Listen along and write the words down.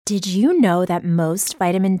Did you know that most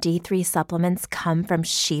vitamin D3 supplements come from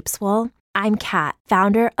sheep's wool? I'm Kat,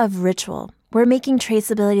 founder of Ritual. We're making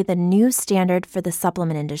traceability the new standard for the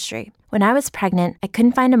supplement industry. When I was pregnant, I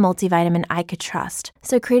couldn't find a multivitamin I could trust,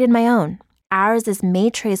 so I created my own. Ours is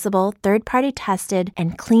made traceable, third-party tested,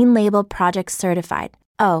 and clean label project certified.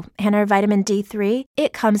 Oh, and our vitamin D3,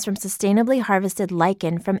 it comes from sustainably harvested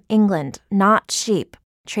lichen from England, not sheep.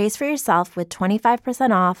 Trace for yourself with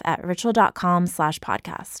 25% off at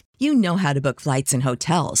ritual.com/podcast. You know how to book flights and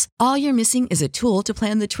hotels. All you're missing is a tool to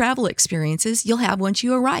plan the travel experiences you'll have once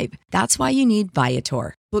you arrive. That's why you need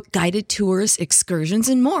Viator. Book guided tours, excursions,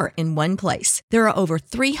 and more in one place. There are over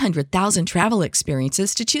 300,000 travel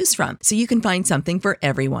experiences to choose from, so you can find something for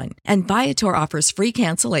everyone. And Viator offers free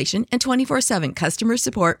cancellation and 24/7 customer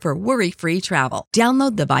support for worry-free travel.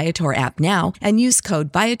 Download the Viator app now and use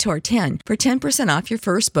code Viator10 for 10% off your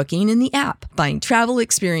first booking in the app. Find travel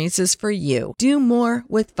experiences for you. Do more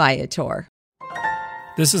with Viator.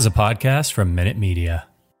 This is a podcast from Minute Media.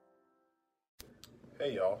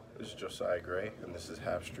 Hey y'all, this is Josiah Gray, and this is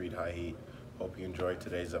Half Street High Heat. Hope you enjoyed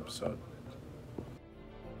today's episode.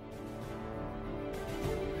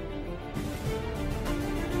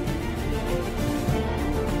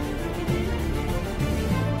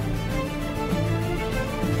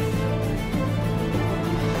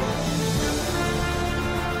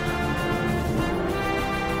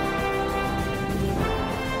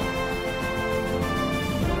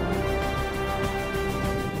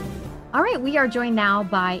 All right, we are joined now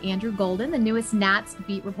by Andrew Golden, the newest Nats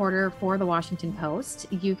beat reporter for the Washington Post.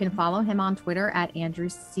 You can follow him on Twitter at Andrew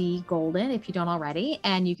C. Golden if you don't already,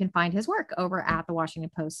 and you can find his work over at the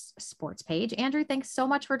Washington Post sports page. Andrew, thanks so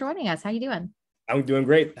much for joining us. How you doing? I'm doing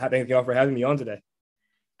great. Thank you all for having me on today.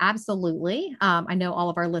 Absolutely. I know all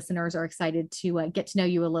of our listeners are excited to get to know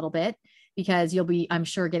you a little bit because you'll be, I'm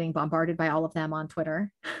sure, getting bombarded by all of them on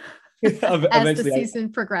Twitter as the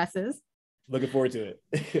season progresses. Looking forward to it.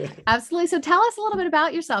 Absolutely. So tell us a little bit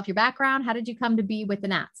about yourself, your background. How did you come to be with the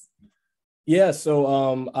Nats? Yeah, so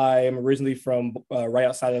I am originally from right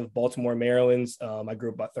outside of Baltimore, Maryland. I grew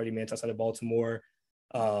up about 30 minutes outside of Baltimore.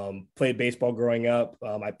 Played baseball growing up.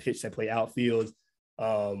 I pitched, I played outfield.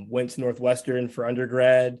 Went to Northwestern for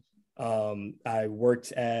undergrad. I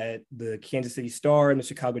worked at the Kansas City Star and the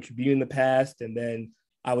Chicago Tribune in the past. And then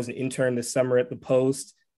I was an intern this summer at the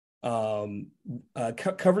Post.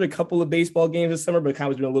 Covered a couple of baseball games this summer, but kind of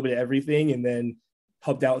was doing a little bit of everything, and then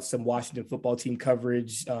helped out with some Washington football team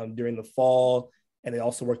coverage during the fall, and then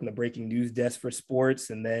also worked on the breaking news desk for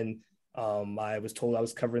sports. And then I was told I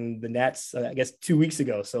was covering the Nats, I guess 2 weeks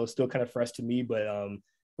ago, so it's still kind of fresh to me, but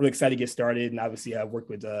really excited to get started. And obviously I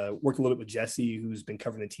worked a little bit with Jesse, who's been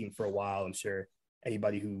covering the team for a while. I'm sure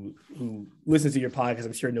anybody who listens to your podcast,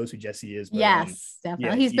 I'm sure knows who Jesse is. But, yes, definitely.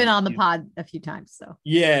 Yeah, he's been on the pod a few times. So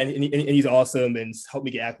yeah, and he's awesome and helped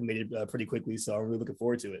me get acclimated pretty quickly. So I'm really looking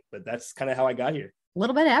forward to it. But that's kind of how I got here. A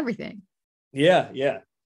little bit of everything. Yeah.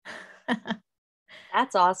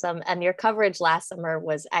 That's awesome. And your coverage last summer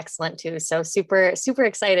was excellent too. So super, super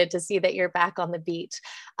excited to see that you're back on the beat.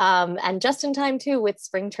 And just in time too, with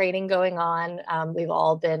spring training going on. We've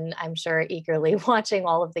all been, I'm sure, eagerly watching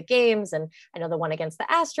all of the games. And I know the one against the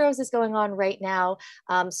Astros is going on right now.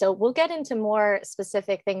 So we'll get into more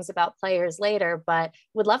specific things about players later, but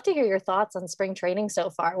would love to hear your thoughts on spring training so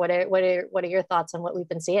far. What are your thoughts on what we've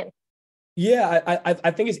been seeing? Yeah,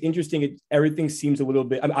 I think it's interesting. Everything seems a little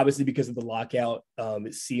bit, obviously because of the lockout,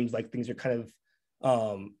 it seems like things are kind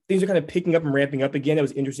of picking up and ramping up again. It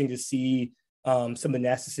was interesting to see some of the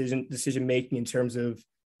Nats decision making in terms of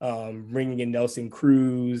bringing in Nelson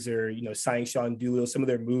Cruz or signing Sean Doolittle. Some of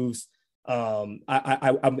their moves.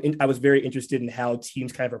 I was very interested in how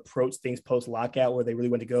teams kind of approach things post lockout, where they really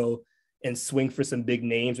want to go and swing for some big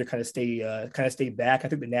names or kind of stay back. I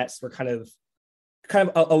think the Nats were kind of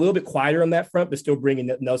a little bit quieter on that front, but still bringing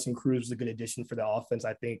Nelson Cruz was a good addition for the offense,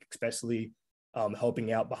 I think, especially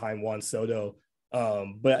helping out behind Juan Soto.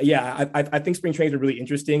 But yeah, I think spring trainings are really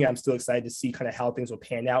interesting. I'm still excited to see kind of how things will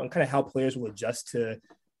pan out and kind of how players will adjust to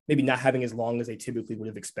maybe not having as long as they typically would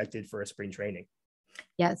have expected for a spring training.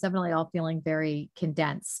 Yeah, it's definitely all feeling very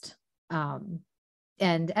condensed.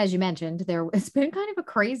 And as you mentioned, it's been kind of a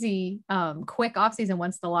crazy, quick offseason.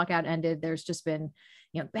 Once the lockout ended, there's just been,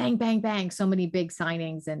 bang, bang, bang, so many big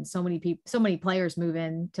signings and so many people, so many players move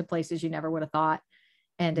in to places you never would have thought.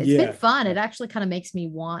 And it's been fun. It actually kind of makes me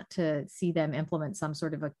want to see them implement some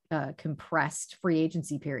sort of a compressed free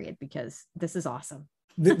agency period, because this is awesome.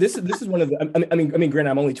 This is one of the, granted,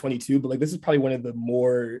 I'm only 22, but like, this is probably one of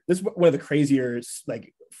the crazier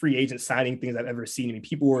like free agent signing things I've ever seen. I mean,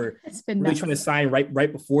 people were really trying to sign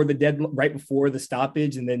right before the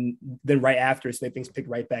stoppage. And then right after, so things picked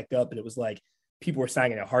right back up. And it was like, people were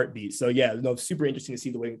signing a heartbeat. So yeah, no, super interesting to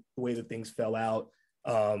see the way that things fell out.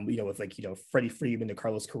 With like, Freddie Freeman to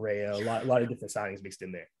Carlos Correa, a lot of different signings mixed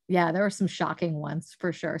in there. Yeah, there were some shocking ones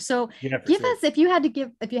for sure. So give us, if you had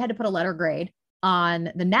to put a letter grade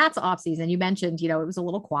on the Nats offseason, you mentioned, it was a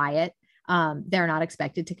little quiet. They're not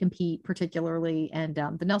expected to compete particularly. And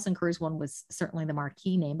the Nelson Cruz one was certainly the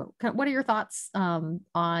marquee name, but what are your thoughts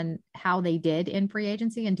on how they did in free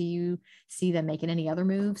agency? And do you see them making any other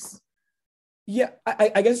moves? Yeah,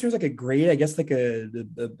 I guess there's like a grade. I guess like a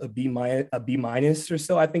B minus or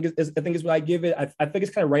so. I think is what I give it. I think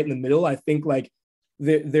it's kind of right in the middle. I think like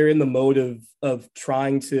they're in the mode of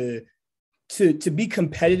trying to be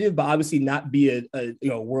competitive, but obviously not be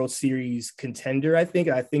a World Series contender. I think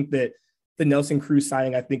that the Nelson Cruz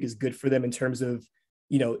signing I think is good for them in terms of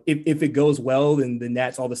if it goes well, then the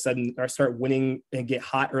Nats all of a sudden start winning and get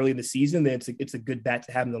hot early in the season. Then it's a good bat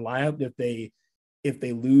to have in the lineup. If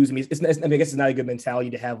they lose, I guess it's not a good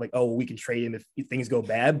mentality to have like, oh, we can trade him if things go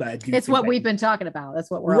bad. But it's what we've been talking about.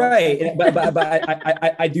 That's what we're right. But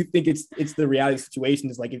I do think it's the reality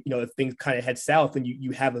situation is like, if things kind of head south and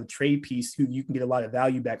you have a trade piece who you can get a lot of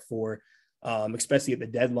value back for, especially at the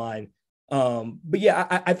deadline. But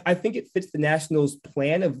yeah, I think it fits the Nationals'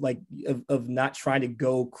 plan of not trying to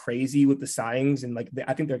go crazy with the signings. And like,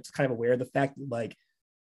 I think they're kind of aware of the fact that like,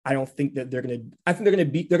 I don't think that they're going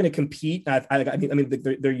to compete.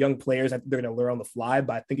 They're young players. I think they're going to learn on the fly,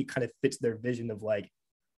 but I think it kind of fits their vision of like,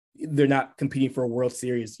 they're not competing for a World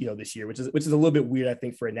Series, this year, which is a little bit weird, I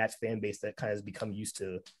think, for a Nats fan base that kind of has become used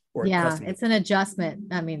to. It's an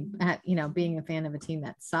adjustment. I mean, being a fan of a team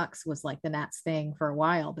that sucks was like the Nats thing for a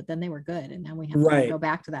while, but then they were good. And now we have to go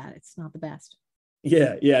back to that. It's not the best.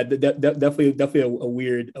 Yeah, definitely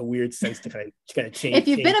a weird sense to kind of change. If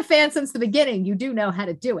you've been a fan since the beginning, you do know how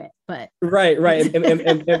to do it. But right,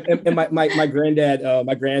 and my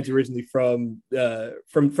granddad's originally from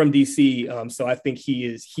DC, so I think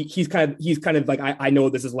he's kind of like I know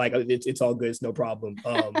what this is like. It's all good, it's no problem.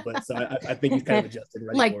 But so I think he's kind of adjusted,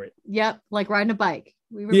 ready for it. Yep, like riding a bike.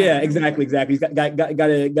 Yeah, exactly. He's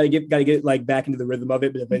gotta get like back into the rhythm of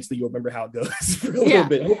it, but eventually you'll remember how it goes for a little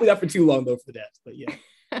bit. Hopefully not for too long though for that. But yeah.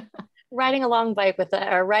 Riding a long bike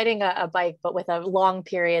riding a bike, but with a long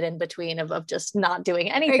period in between of just not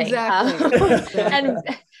doing anything. Exactly.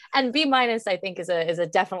 And B minus, I think is a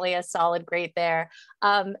definitely a solid grade there.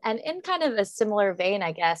 And in kind of a similar vein,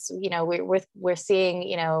 I guess, we're seeing,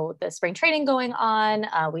 the spring training going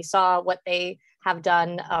on. We saw what they have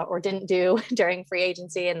done or didn't do during free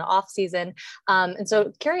agency and the off season. And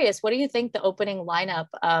so curious, what do you think the opening lineup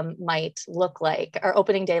might look like, or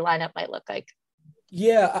opening day lineup might look like?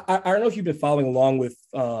 Yeah, I don't know if you've been following along with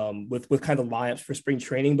kind of lineups for spring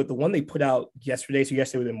training, but the one they put out yesterday, so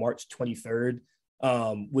yesterday was March 23rd,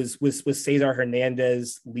 was Cesar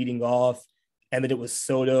Hernandez leading off, and then it was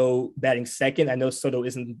Soto batting second. I know Soto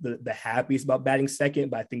isn't the happiest about batting second,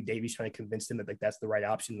 but I think Davey's trying to convince him that like that's the right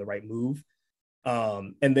option, the right move.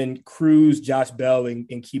 And then Cruz, Josh Bell, and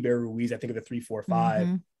Keibert Ruiz, I think, are the 3, 4, 5.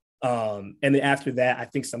 Mm-hmm. And then after that, I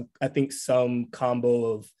think some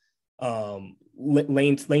combo of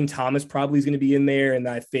Lane Thomas probably is going to be in there, and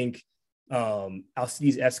I think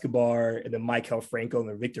Alcides Escobar, and then Maikel Franco, and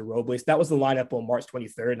then Victor Robles. That was the lineup on March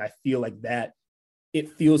 23rd, and I feel like that it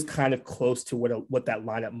feels kind of close to what that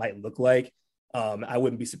lineup might look like. I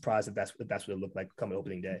wouldn't be surprised if that's what it looked like coming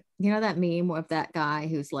opening day. You know that meme of that guy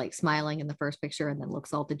who's like smiling in the first picture and then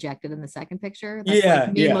looks all dejected in the second picture? That's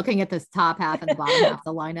like me looking at this top half and the bottom half of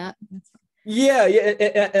the lineup.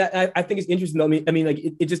 Yeah. I think it's interesting though. I mean, like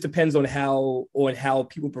it just depends on how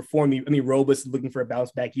people perform. I mean, Robles is looking for a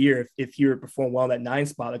bounce back year. If he were to perform well in that 9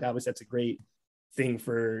 spot, like obviously that's a great thing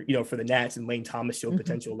for the Nats, and Lane Thomas showed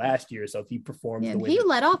potential last year. So if he performs, he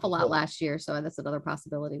let off a lot last year, so that's another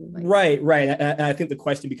possibility. Right. And I think the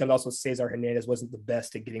question becomes also Cesar Hernandez wasn't the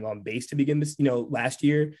best at getting on base to begin this, last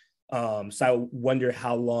year. So I wonder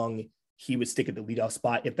how long he would stick at the leadoff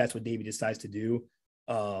spot if that's what Davey decides to do.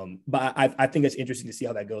 But I think it's interesting to see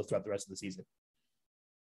how that goes throughout the rest of the season.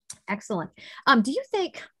 Excellent. Do you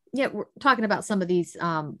think? Yeah, we're talking about some of these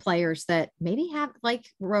players that maybe have, like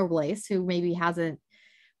Robles, who maybe hasn't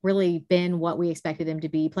really been what we expected him to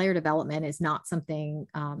be. Player development is not something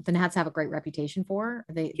the Nats have a great reputation for.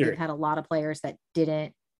 They've had a lot of players that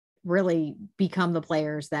didn't really become the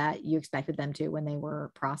players that you expected them to when they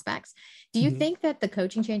were prospects. Do you think that the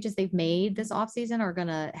coaching changes they've made this offseason are going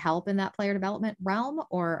to help in that player development realm,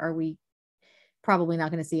 or are we probably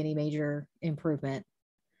not going to see any major improvement.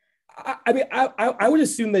 I mean, I would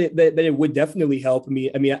assume that it would definitely help.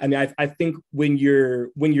 I think when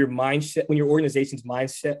your organization's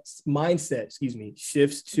mindset,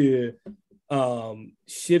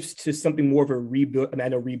 shifts to something more of a rebuild. I mean, I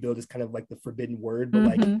know rebuild is kind of like the forbidden word,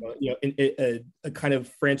 but a kind of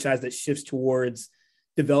franchise that shifts towards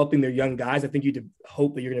developing their young guys. I think you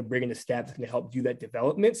hope that you're going to bring in a staff that's going to help do that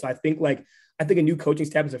development. So I think a new coaching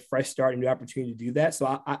staff is a fresh start, a new opportunity to do that.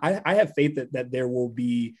 So I have faith that there will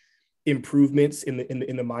be improvements in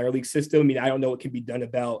the minor league system. I mean, I don't know what can be done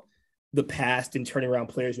about the past and turning around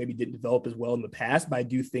players maybe didn't develop as well in the past, but I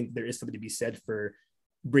do think there is something to be said for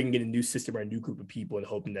bringing in a new system or a new group of people and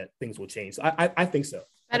hoping that things will change. So I think so.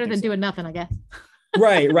 Better than doing nothing, I guess.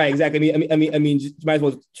 right, exactly. I mean, just might as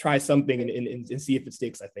well try something and see if it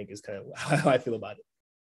sticks. I think is kind of how I feel about it.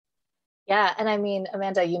 Yeah. And I mean,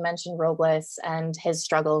 Amanda, you mentioned Robles and his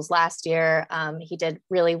struggles last year. He did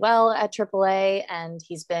really well at AAA, and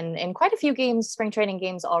he's been in quite a few spring training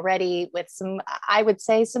games already with some, I would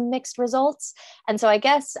say, some mixed results. And so I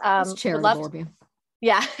guess it's charitable of you.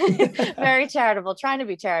 Yeah, very charitable, trying to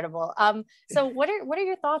be charitable. So what are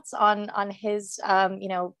your thoughts on his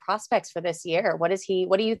prospects for this year? What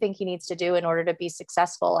do you think he needs to do in order to be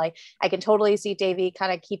successful? I can totally see Davey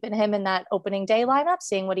kind of keeping him in that opening day lineup,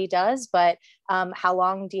 seeing what he does, but how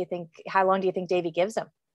long do you think Davey gives him?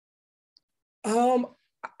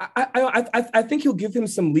 I think he'll give him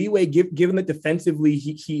some leeway, given that defensively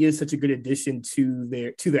he is such a good addition to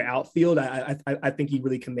their outfield. I think he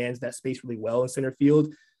really commands that space really well in center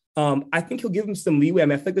field. I think he'll give him some leeway. I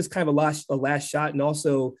mean, I think this kind of a last shot, and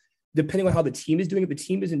also depending on how the team is doing, if the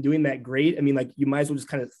team isn't doing that great, I mean, like you might as well just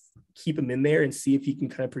kind of keep him in there and see if he can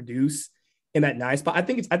kind of produce in that nice spot. I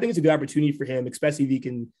think it's a good opportunity for him, especially if he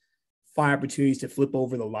can find opportunities to flip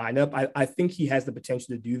over the lineup. I think he has the potential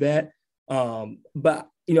to do that. But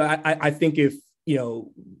I think if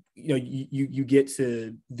you get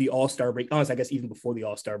to the All-Star break, honestly, I guess even before the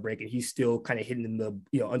All-Star break, and he's still kind of hitting in the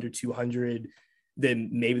under 200, then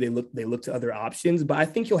maybe they look to other options. But I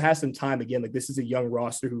think he'll have some time. Again, like this is a young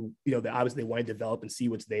roster who that obviously they want to develop and see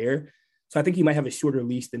what's there. So I think he might have a shorter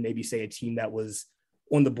leash than maybe say a team that was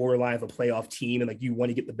on the borderline of a playoff team, and like you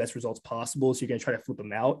want to get the best results possible, so you're going to try to flip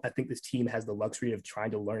them out. I think this team has the luxury of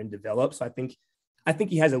trying to learn and develop. So I think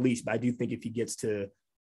he has a leash, but I do think if he gets to,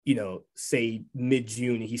 say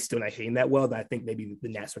mid-June and he's still not hitting that well, then I think maybe the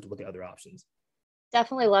Nats start to look at other options.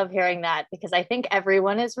 Definitely love hearing that, because I think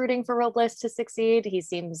everyone is rooting for Robles to succeed. He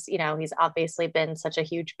seems, he's obviously been such a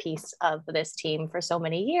huge piece of this team for so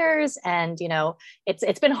many years, and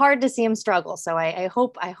it's been hard to see him struggle. So I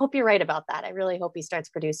hope you're right about that. I really hope he starts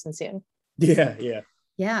producing soon.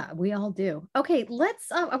 Yeah, we all do. Okay,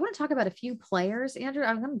 let's I want to talk about a few players. Andrew,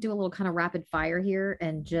 I'm going to do a little kind of rapid fire here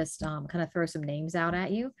and just kind of throw some names out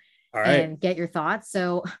at you. All right. And get your thoughts.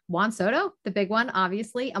 So Juan Soto, the big one,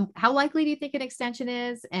 obviously. How likely do you think an extension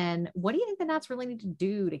is? And what do you think the Nats really need to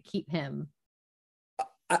do to keep him?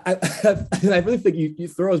 I really think you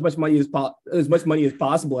throw as much money as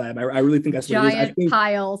possible at him. I really think that's giant what it is. I think,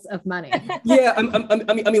 piles of money. Yeah,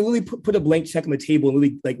 I mean, Lily put a blank check on the table and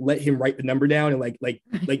Lily let him write the number down and like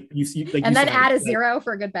you see, and then add a zero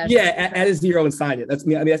for a good bet. Yeah, add a zero and sign it. That's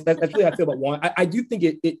me. I mean, that's really how I feel about Juan. I do think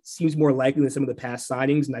it seems more likely than some of the past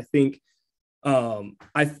signings, and I think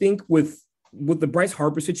with the Bryce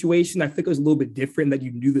Harper situation, I think it was a little bit different, that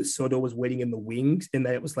you knew that Soto was waiting in the wings, and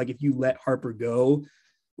that it was like if you let Harper go.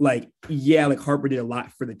 Harper did a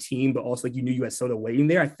lot for the team, but also you knew you had Soto waiting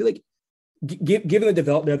there. I feel like given the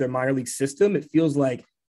development of their minor league system, it feels like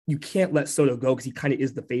you can't let Soto go because he kind of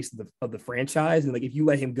is the face of the franchise. And if you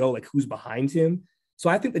let him go, who's behind him? So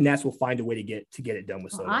I think the Nats will find a way to get it done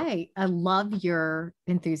with Soto. I love your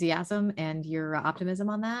enthusiasm and your optimism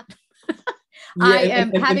on that. Yeah,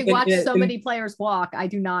 having watched so many players walk, I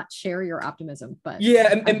do not share your optimism, but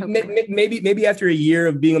maybe after a year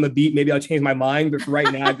of being on the beat, maybe I'll change my mind. But for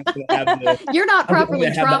right now, I'm gonna have you're not properly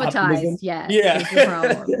traumatized yet.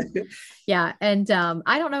 Yeah. Yeah. And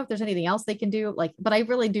I don't know if there's anything else they can do, but I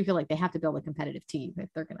really do feel like they have to build a competitive team if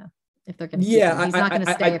they're gonna yeah, he's not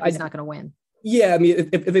gonna stay if he's not gonna win. Yeah, I mean,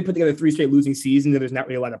 if they put together 3 straight losing seasons and there's not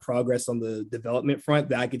really a lot of progress on the development front,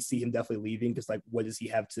 then I could see him definitely leaving, because what does he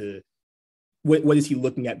have to what is he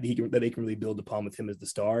looking at that they can really build upon with him as the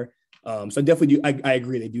star? So I definitely do. I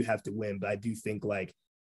agree they do have to win, but I do think the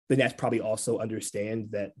Nats probably also understand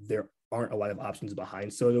that there aren't a lot of options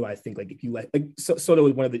behind Soto. I think if you Soto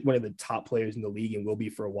is one of the top players in the league and will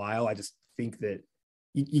be for a while. I just think that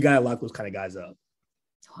you got to lock those kind of guys up.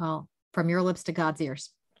 Well, from your lips to God's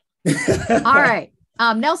ears. All right.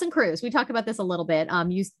 Nelson Cruz, we talked about this a little bit.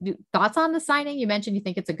 Thoughts on the signing? You mentioned you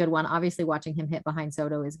think it's a good one. Obviously, watching him hit behind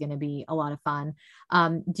Soto is going to be a lot of fun.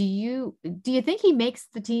 Do you think he makes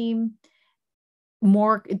the team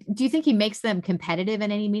more? Do you think he makes them competitive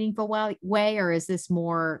in any meaningful way, or is this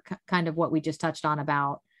more kind of what we just touched on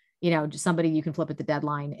about, just somebody you can flip at the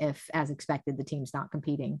deadline if, as expected, the team's not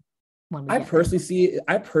competing? I personally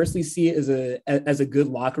see it as a good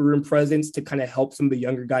locker room presence to kind of help some of the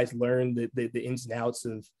younger guys learn the ins and outs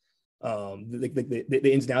of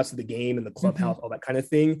the ins and outs of the game and the clubhouse, all that kind of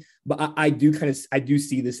thing. But I do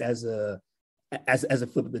see this as a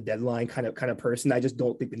flip of the deadline kind of person. I just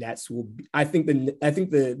don't think the Nats will be, I think the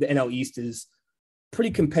NL East is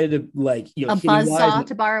pretty competitive, a buzzsaw,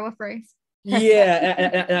 to borrow a phrase.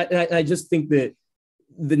 Yeah. And I just think that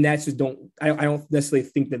the Nats just I don't necessarily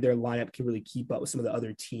think that their lineup can really keep up with some of the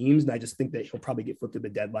other teams. And I just think that he'll probably get flipped at the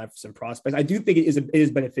deadline for some prospects. I do think it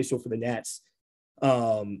is beneficial for the Nats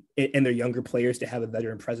and their younger players to have a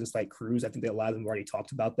veteran presence like Cruz. I think that a lot of them already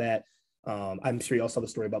talked about that. I'm sure you all saw the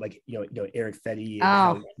story about Eric Fetty.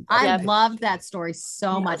 I loved that story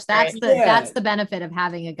so much. That's the benefit of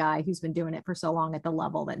having a guy who's been doing it for so long at the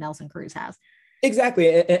level that Nelson Cruz has. Exactly.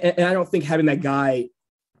 And I don't think having that guy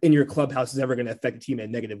in your clubhouse is ever going to affect the team in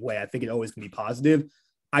a negative way. I think it always can be positive.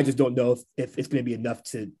 I just don't know if it's going to be enough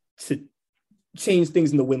to change things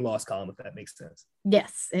in the win-loss column, if that makes sense.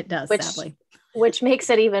 Yes, it does, sadly. Which makes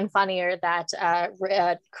it even funnier that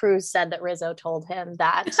Cruz said that Rizzo told him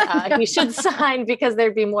that he should sign because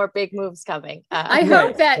there'd be more big moves coming. I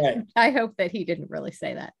hope that he didn't really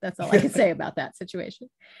say that. That's all I can say about that situation.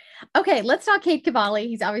 Okay, let's talk Cade Cavalli.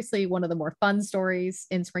 He's obviously one of the more fun stories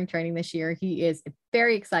in spring training this year. He is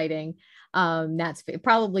very exciting. Nats,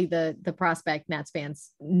 probably the prospect Nats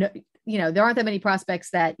fans know. There aren't that many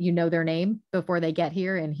prospects that their name before they get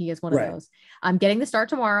here, and he is one of those. I'm getting the start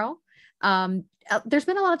tomorrow. There's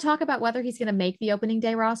been a lot of talk about whether he's going to make the opening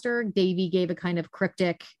day roster. Davey gave a kind of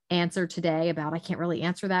cryptic answer today about, I can't really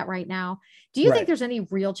answer that right now. Do you think there's any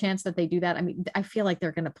real chance that they do that? I mean, I feel like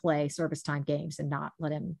they're going to play service time games and not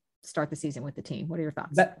let him start the season with the team. What are your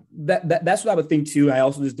thoughts? That's what I would think too. I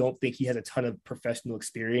also just don't think he has a ton of professional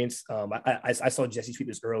experience. I saw Jesse tweet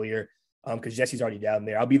this earlier because Jesse's already down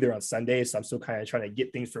there. I'll be there on Sunday, so I'm still kind of trying to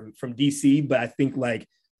get things from DC. But I think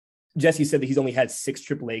Jesse said that he's only had 6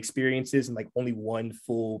 AAA experiences and only 1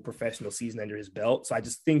 full professional season under his belt. So I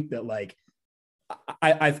just think that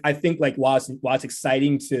I think while it's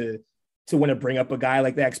exciting to want to bring up a guy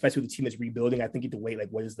like that, especially with the team that's rebuilding, I think you have to wait,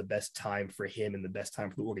 what is the best time for him and the best time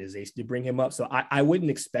for the organization to bring him up. So I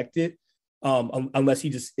wouldn't expect it unless he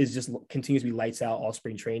just continues to be lights out all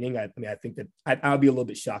spring training. I think that I would be a little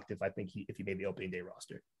bit shocked if he made the opening day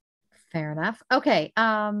roster. Fair enough. Okay.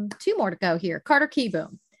 2 more to go here. Carter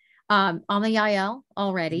Kieboom on the IL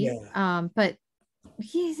already. Yeah. But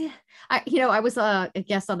I was a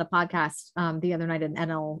guest on the podcast the other night, an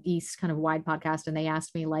NL East kind of wide podcast, and they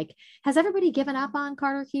asked me has everybody given up on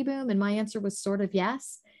Carter Kieboom? And my answer was sort of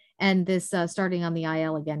yes. And this starting on the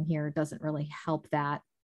IL again here doesn't really help that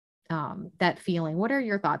feeling. What are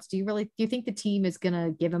your thoughts? Do you think the team is going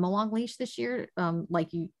to give him a long leash this year?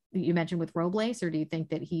 Like you mentioned with Robles, or do you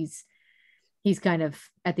think that he's kind of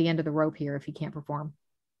at the end of the rope here if he can't perform?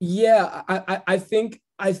 Yeah, I'm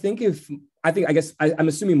assuming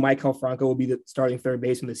Maikel Franco will be the starting third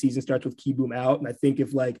base when the season starts with Kieboom out. And I think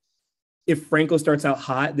if Franco starts out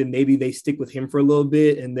hot, then maybe they stick with him for a little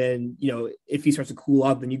bit. And then, if he starts to cool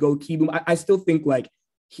off, then you go Kieboom. I still think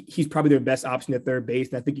he's probably their best option at third base.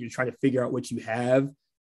 And I think you're trying to figure out what you have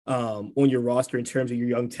on your roster in terms of your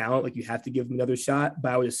young talent. You have to give him another shot,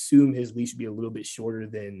 but I would assume his leash would be a little bit shorter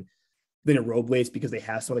than a Robles because they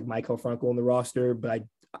have someone like Maikel Franco on the roster. But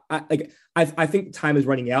I think time is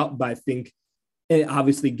running out, but I think, and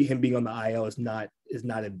obviously him being on the IL is not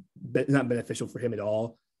beneficial for him at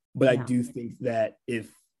all. But I do think that if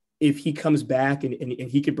he comes back and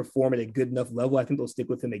he can perform at a good enough level, I think they'll stick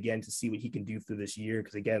with him again to see what he can do through this year.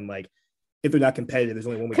 Because again, if they're not competitive, there's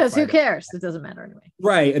only one way. Because who cares? It doesn't matter anyway.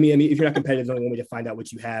 Right. I mean, if you're not competitive, there's only one way to find out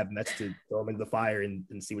what you have, and that's to throw him into the fire and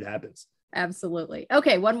see what happens. Absolutely.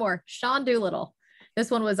 Okay, one more. Sean Doolittle. This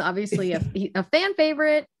one was obviously a fan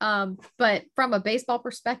favorite, but from a baseball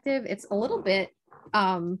perspective, it's a little bit,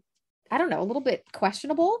 a little bit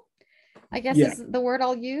questionable, I guess is the word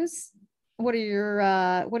I'll use. What are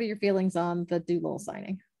your feelings on the Doolittle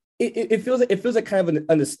signing? It feels like kind of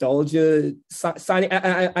a nostalgia signing.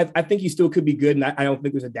 I think he still could be good, and I don't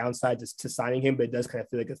think there's a downside to signing him, but it does kind of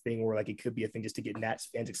feel like a thing where it could be a thing just to get Nats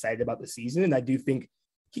fans excited about the season. And I do think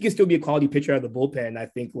he can still be a quality pitcher out of the bullpen. I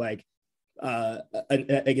think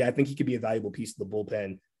again, I think he could be a valuable piece of the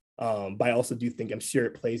bullpen But I also do think, I'm sure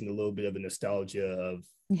it plays in a little bit of the nostalgia of,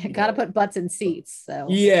 got to put butts in seats. So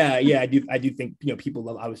yeah, I do think, people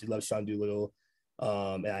obviously love Sean Doolittle.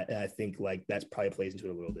 And I think like that's probably plays into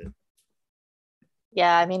it a little bit.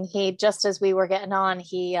 Yeah, I mean, he, just as we were getting on,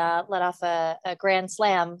 he let off a grand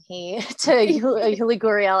slam to Yuli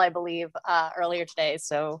Gurriel, I believe, earlier today.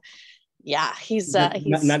 So yeah, he's not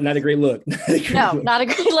a great look. Not a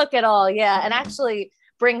great look at all. Yeah, and actually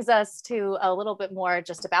brings us to a little bit more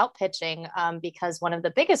just about pitching, because one of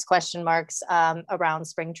the biggest question marks around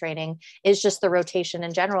spring training is just the rotation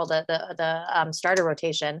in general, the starter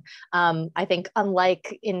rotation. I think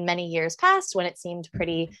unlike in many years past when it seemed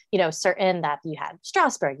pretty, certain that you had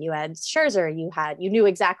Strasburg, you had Scherzer, you knew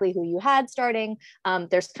exactly who you had starting.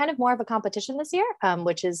 There's kind of more of a competition this year,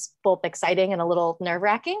 which is both exciting and a little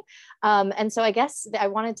nerve-wracking. And so I guess I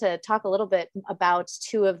wanted to talk a little bit about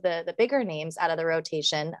two of the bigger names out of the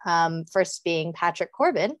rotation. First being Patrick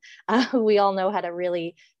Corbin, who we all know had a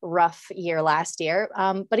really rough year last year,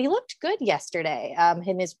 but he looked good yesterday.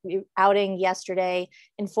 In his outing yesterday,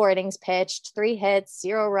 in 4 innings pitched, 3 hits,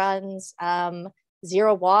 0 runs,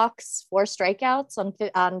 0 walks, 4 strikeouts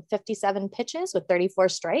on 57 pitches with 34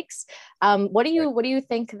 strikes. What do you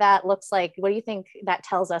think that looks like? What do you think that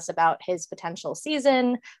tells us about his potential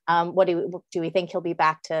season? What do we think he'll be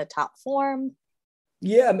back to top form?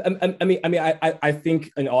 Yeah, I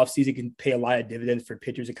think an offseason can pay a lot of dividends for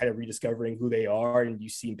pitchers and kind of rediscovering who they are. And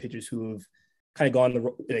you've seen pitchers who have kind of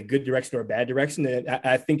gone in a good direction or a bad direction. And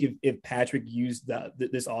I think if Patrick used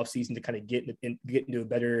this offseason to kind of get into a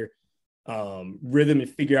better rhythm and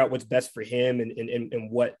figure out what's best for him and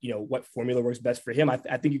what formula works best for him, I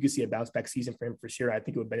think you could see a bounce back season for him for sure. I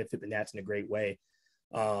think it would benefit the Nats in a great way.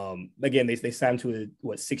 Again, they signed to a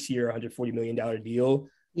 6-year, $140 million deal.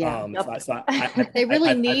 Yeah, so they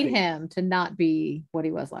really need him to not be what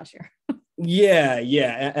he was last year. Yeah,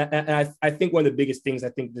 and I think one of the biggest things,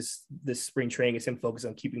 I think this spring training is him focused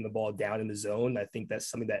on keeping the ball down in the zone. I think that's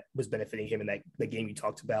something that was benefiting him in the game you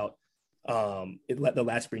talked about, the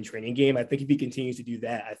last spring training game. I think if he continues to do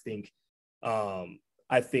that, I think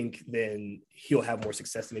then he'll have more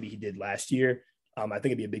success than maybe he did last year. I think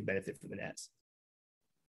it'd be a big benefit for the Nats.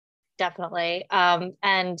 Definitely.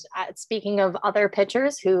 And speaking of other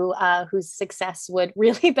pitchers whose success would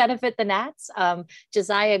really benefit the Nats,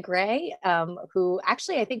 Josiah Gray, who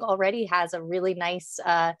actually I think already has a really nice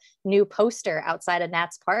new poster outside of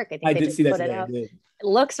Nats Park. I think I they did just see that put today. it out. It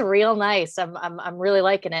looks real nice. I'm really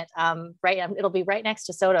liking it. It'll be right next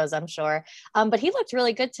to Soto's, I'm sure. But he looked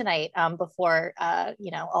really good tonight. Before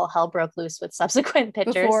all hell broke loose with subsequent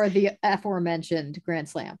pitchers. Before the aforementioned Grand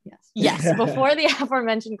Slam, yes. Before the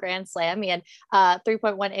aforementioned Grand Slam, he had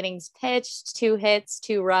 3.1 innings pitched, 2 hits,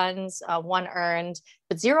 2 runs, 1 earned,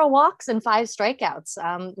 but 0 walks and 5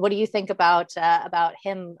 strikeouts. What do you think about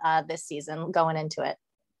him this season going into it?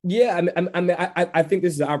 Yeah, I think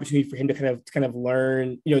this is an opportunity for him to kind of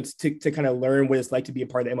learn, to kind of learn what it's like to be a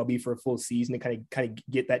part of the MLB for a full season, and kind of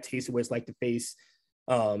get that taste of what it's like to face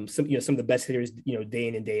some of the best hitters, day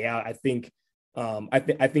in and day out. I think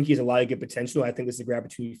he has a lot of good potential. I think this is a great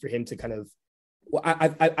opportunity for him to kind of. Well,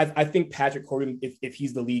 I think Patrick Corbin, if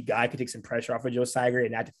he's the lead guy, could take some pressure off of Joe Siger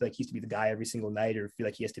and not to feel like he has to be the guy every single night or feel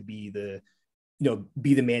like he has to be the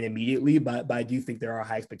man immediately. But I do think there are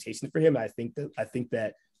high expectations for him. I think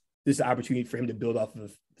that this is an opportunity for him to build off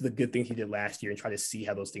of the good things he did last year and try to see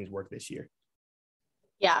how those things work this year.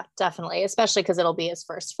 Yeah, definitely. Especially because it'll be his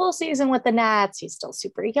first full season with the Nats. He's still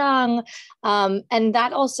super young. And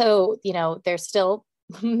that also, there's still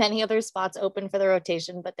many other spots open for the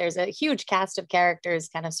rotation, but there's a huge cast of characters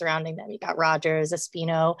kind of surrounding them. You got Rogers,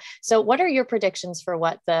 Espino. So what are your predictions for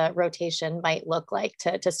what the rotation might look like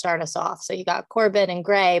to start us off? So you got Corbin and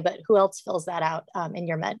Gray, but who else fills that out in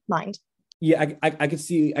your mind? Yeah, I could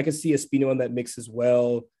see Espino in that mix as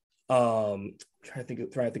well. Trying to think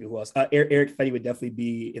of who else. Eric Fetty would definitely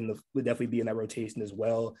be in that rotation as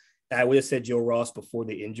well. I would have said Joe Ross before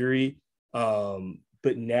the injury,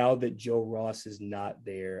 but now that Joe Ross is not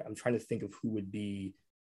there, I'm trying to think of who would be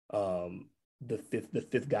the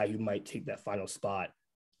fifth guy who might take that final spot.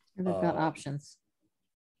 They've got options.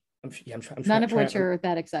 I'm none of which are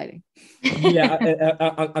that exciting.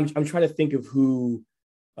 Yeah, I'm trying to think of who.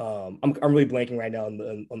 I'm really blanking right now on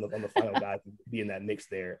the final guy to be in that mix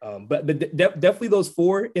there. But definitely those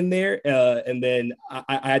 4 in there, and then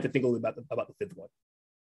I had to think a little bit about the 5th one.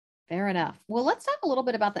 Fair enough. Well, let's talk a little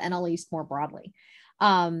bit about the NL East more broadly.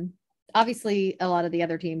 Obviously, a lot of the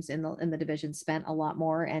other teams in the division spent a lot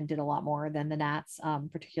more and did a lot more than the Nats,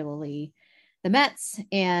 particularly the Mets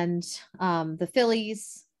and the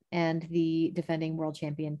Phillies and the defending world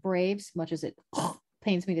champion Braves. Much as it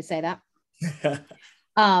pains me to say that.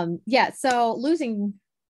 Yeah. So losing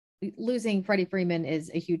Freddie Freeman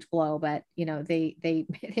is a huge blow, but they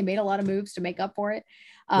made a lot of moves to make up for it.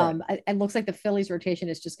 It looks like the Phillies rotation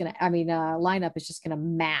is just gonna, lineup is just gonna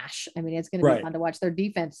mash. It's gonna be fun to watch. Their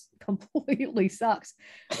defense completely sucks,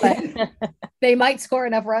 but they might score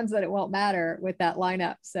enough runs that it won't matter with that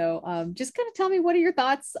lineup. So just kind of tell me, what are your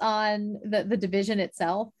thoughts on the division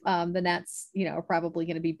itself? The Nats, are probably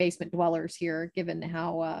going to be basement dwellers here, given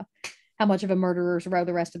how much of a murderer's row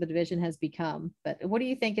the rest of the division has become. But what do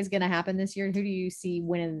you think is going to happen this year? Who do you see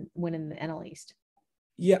winning the NL East?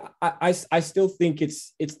 Yeah, I still think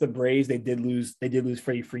it's the Braves. They did lose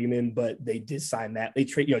Freddie Freeman, but they did sign Matt. They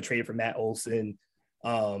traded for Matt Olson.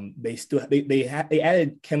 They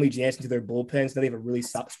added Kenley Jansen to their bullpen, so they have a really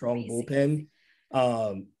strong bullpen.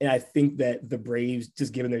 And I think that the Braves,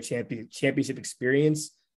 just given their championship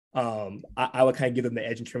experience, I would kind of give them the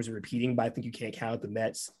edge in terms of repeating. But I think you can't count out the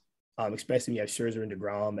Mets. Especially when you have Scherzer and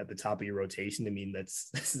DeGrom at the top of your rotation.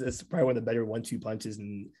 That's probably one of the better 1-2 punches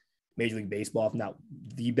in Major League Baseball, if not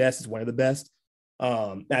the best. It's one of the best.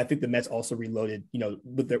 And I think the Mets also reloaded,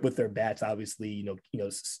 with their bats. Obviously,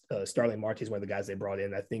 Starling Marte is one of the guys they brought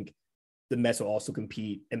in. I think the Mets will also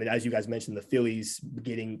compete. And then, as you guys mentioned, the Phillies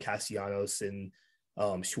getting Castellanos and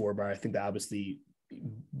Schwarber, I think that obviously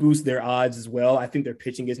boost their odds as well. I think their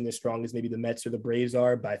pitching isn't as strong as maybe the Mets or the Braves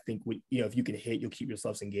are, but I think if you can hit, you'll keep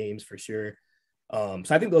yourselves in games for sure. So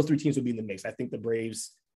I think those three teams will be in the mix. I think the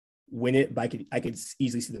Braves win it, but I could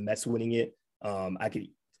easily see the Mets winning it. I could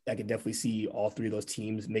definitely see all three of those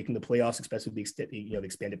teams making the playoffs, especially the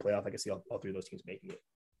expanded playoff. I could see all three of those teams making it.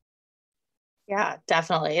 Yeah,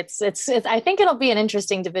 definitely. It's I think it'll be an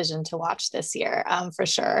interesting division to watch this year, for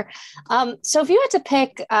sure. So if you had to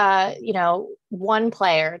pick, one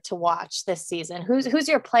player to watch this season, who's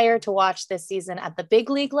your player to watch this season at the big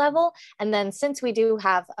league level? And then, since we do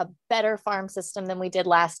have a better farm system than we did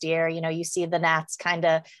last year, you see the Nats kind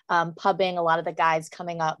of pubbing a lot of the guys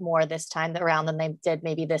coming up more this time around than they did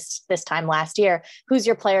maybe this time last year. Who's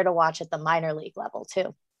your player to watch at the minor league level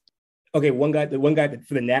too? Okay, the one guy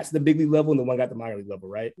for the Nats, the big league level, and the one guy at the minor league level,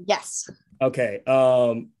 right? Yes. Okay.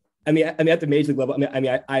 At the major league level,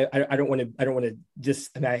 I don't want to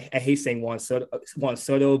just. I hate saying Juan Soto,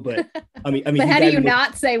 but but how do you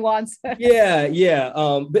not say Juan Soto? Yeah.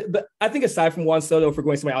 But I think aside from Juan Soto, for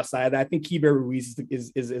going somewhere outside of that, I think Keibert Ruiz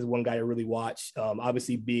is one guy to really watch.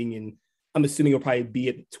 Obviously I'm assuming he'll probably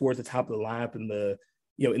be towards the top of the lineup in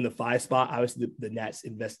the 5 spot. Obviously the Nats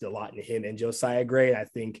invested a lot in him and Josiah Gray. And I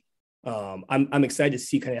think I'm excited to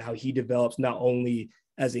see kind of how he develops, not only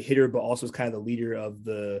as a hitter, but also as kind of the leader of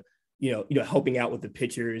the, helping out with the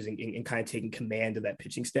pitchers and kind of taking command of that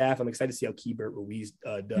pitching staff. I'm excited to see how Keibert Ruiz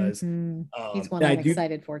does. Mm-hmm. He's one I'm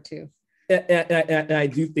excited for too. And I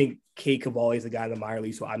do think Kay Cavalli is the guy in the minor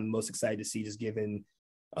league, so I'm most excited to see, just given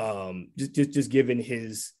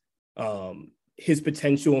his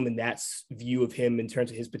potential and the Nats' view of him in terms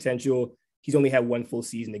of his potential. He's only had one full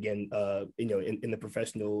season again, in the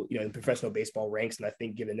professional, in professional baseball ranks. And I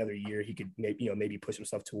think given another year, he could maybe push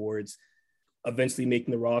himself towards eventually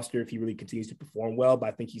making the roster if he really continues to perform well. But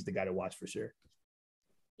I think he's the guy to watch for sure.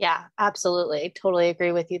 Yeah, absolutely. Totally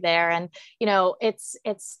agree with you there. And,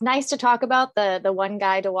 it's nice to talk about the one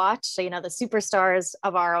guy to watch. So, the superstars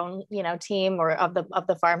of our own, team or of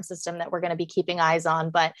the farm system that we're going to be keeping eyes on.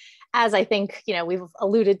 But as I think, we've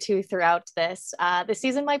alluded to throughout this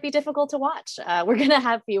season might be difficult to watch. We're going to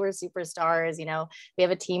have fewer superstars. We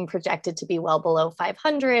have a team projected to be well below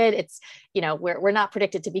 500. It's, we're not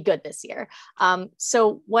predicted to be good this year.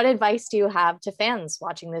 So what advice do you have to fans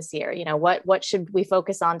watching this year? What should we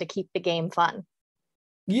focus on to keep the game fun?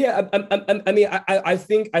 Yeah, I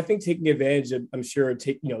think taking advantage of, I'm sure,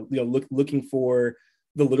 looking for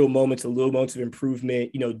the little moments of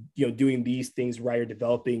improvement, doing these things right, or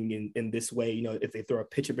developing in this way. If they throw a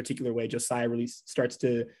pitch a particular way, Josiah really starts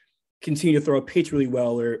to continue to throw a pitch really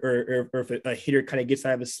well, or if a hitter kind of gets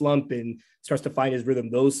out of a slump and starts to find his rhythm,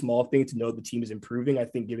 those small things to know the team is improving. I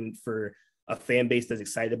think given for a fan base that's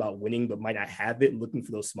excited about winning but might not have it, looking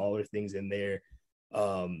for those smaller things in there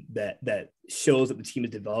that shows that the team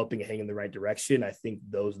is developing and heading in the right direction. I think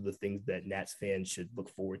those are the things that Nats fans should look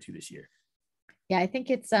forward to this year. Yeah, I think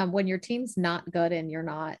it's when your team's not good and you're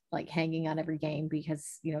not like hanging on every game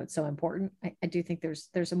because it's so important. I do think there's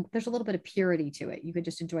a little bit of purity to it. You could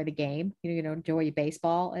just enjoy the game, enjoy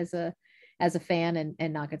baseball as a fan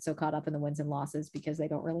and not get so caught up in the wins and losses because they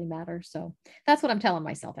don't really matter. So that's what I'm telling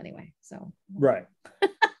myself anyway. So right.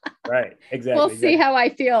 Right. Exactly. We'll see how I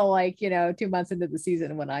feel like, 2 months into the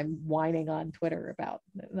season when I'm whining on Twitter about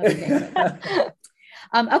another game.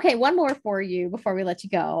 Okay, one more for you before we let you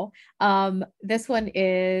go. This one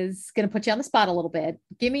is going to put you on the spot a little bit.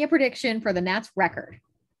 Give me a prediction for the Nats record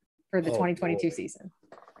for the 2022 season.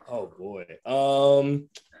 Oh boy.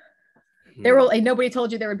 Nobody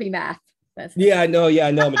told you there would be math. I know.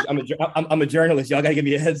 I'm a journalist. Y'all gotta give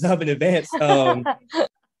me a heads up in advance.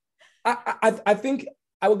 I think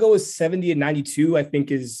I would go with 70 and 92. I think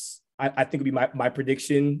would be my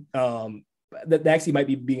prediction. That actually might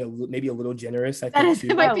be being maybe a little generous. I think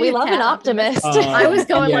we love an optimist. I was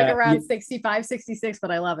going around 65, 66,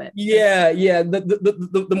 but I love it. Yeah.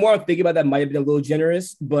 The more I'm thinking about that, might have been a little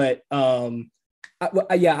generous, but I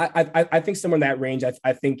think somewhere in that range.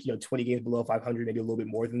 I think 20 games below 500, maybe a little bit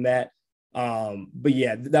more than that. But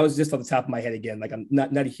yeah, that was just off the top of my head again. Like I'm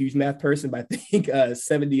not a huge math person, but I think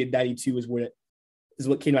 70 and 92 is what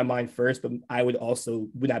came to my mind first. But I would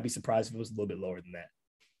not be surprised if it was a little bit lower than that.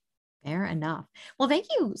 Fair enough. Well, thank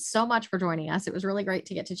you so much for joining us. It was really great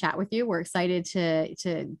to get to chat with you. We're excited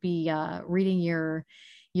to be reading your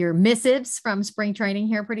missives from spring training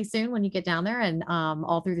here pretty soon when you get down there and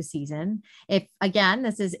all through the season.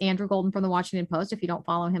 This is Andrew Golden from the Washington Post. If you don't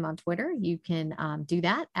follow him on Twitter, you can do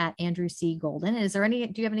that at Andrew C. Golden. Do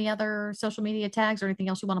you have any other social media tags or anything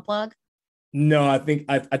else you want to plug? No, I think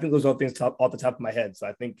those are things off the top of my head. So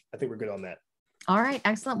I think we're good on that. All right.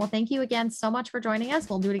 Excellent. Well, thank you again so much for joining us.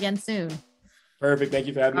 We'll do it again soon. Perfect. Thank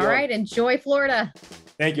you for having me. All right. Enjoy Florida.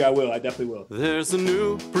 Thank you. I will. I definitely will. There's a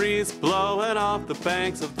new breeze blowing off the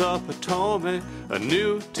banks of the Potomac. A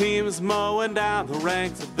new team's mowing down the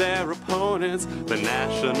ranks of their opponents. The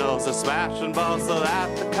Nationals are smashing balls so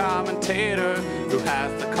that the commentator who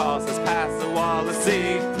has the calls has passed the wall to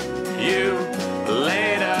see you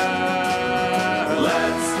later.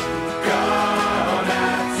 Let's go.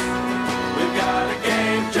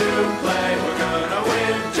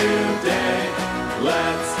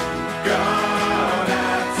 Let's go,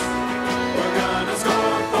 Nats. We're gonna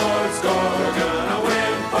score, we're gonna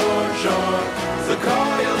win for sure. So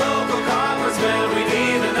call your local congressman, we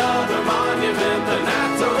need another monument. The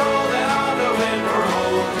Nats are rolling on to win for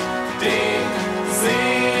old DC.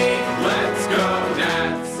 Let's go,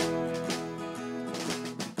 Nats.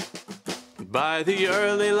 By the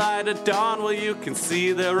early light of dawn, well, you can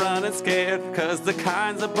see they're running scared, 'cause the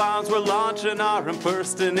kinds of bombs we're launching aren't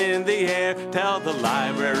bursting in the air. Tell the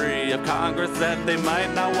Library of Congress that they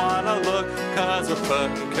might not want to look, 'cause we're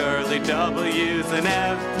putting curly W's in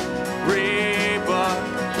every book.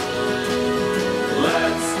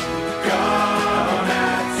 Let's go,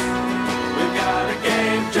 Nats. We've got a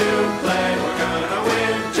game to play. We're gonna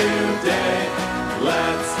win today.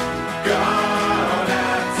 Let's go.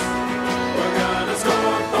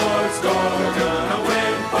 We're gonna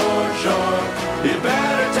win for sure. You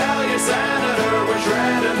better tell your senator we're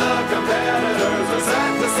shredding the competitors. We're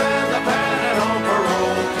set to send the pennant home for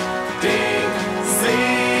old DC.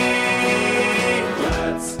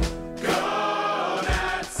 Let's go,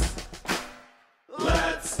 Nats.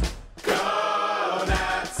 Let's go,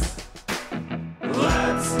 Nats.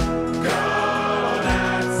 Let's go,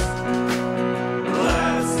 Nats.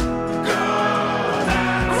 Let's go,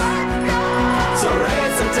 Nats. So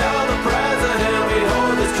raise and tell the president we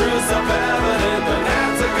hold this truth self-evident. The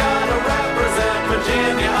Nats are gonna represent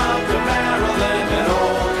Virginia up to Maryland and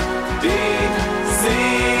old DC.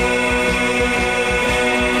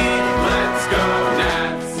 Let's go,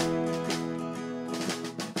 Nats.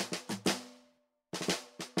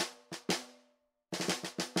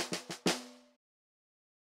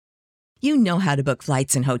 You know how to book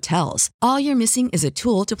flights and hotels. All you're missing is a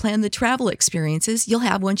tool to plan the travel experiences you'll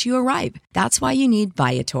have once you arrive. That's why you need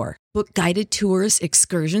Viator. Book guided tours,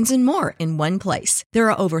 excursions, and more in one place. There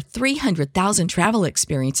are over 300,000 travel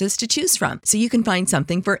experiences to choose from, so you can find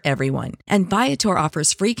something for everyone. And Viator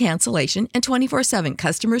offers free cancellation and 24/7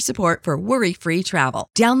 customer support for worry-free travel.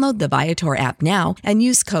 Download the Viator app now and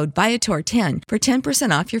use code Viator10 for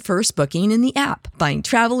 10% off your first booking in the app. Find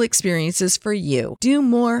travel experiences for you. Do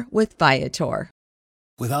more with Viator.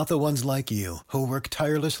 Without the ones like you, who work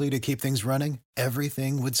tirelessly to keep things running,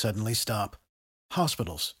 everything would suddenly stop.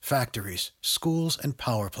 Hospitals, factories, schools, and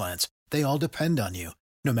power plants, they all depend on you.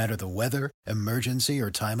 No matter the weather, emergency,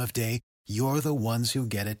 or time of day, you're the ones who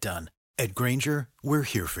get it done. At Grainger, we're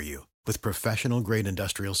here for you with professional-grade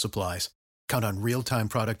industrial supplies. Count on real-time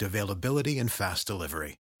product availability and fast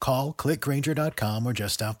delivery. Call, click Grainger.com, or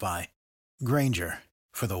just stop by. Grainger,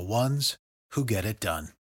 for the ones who get it done.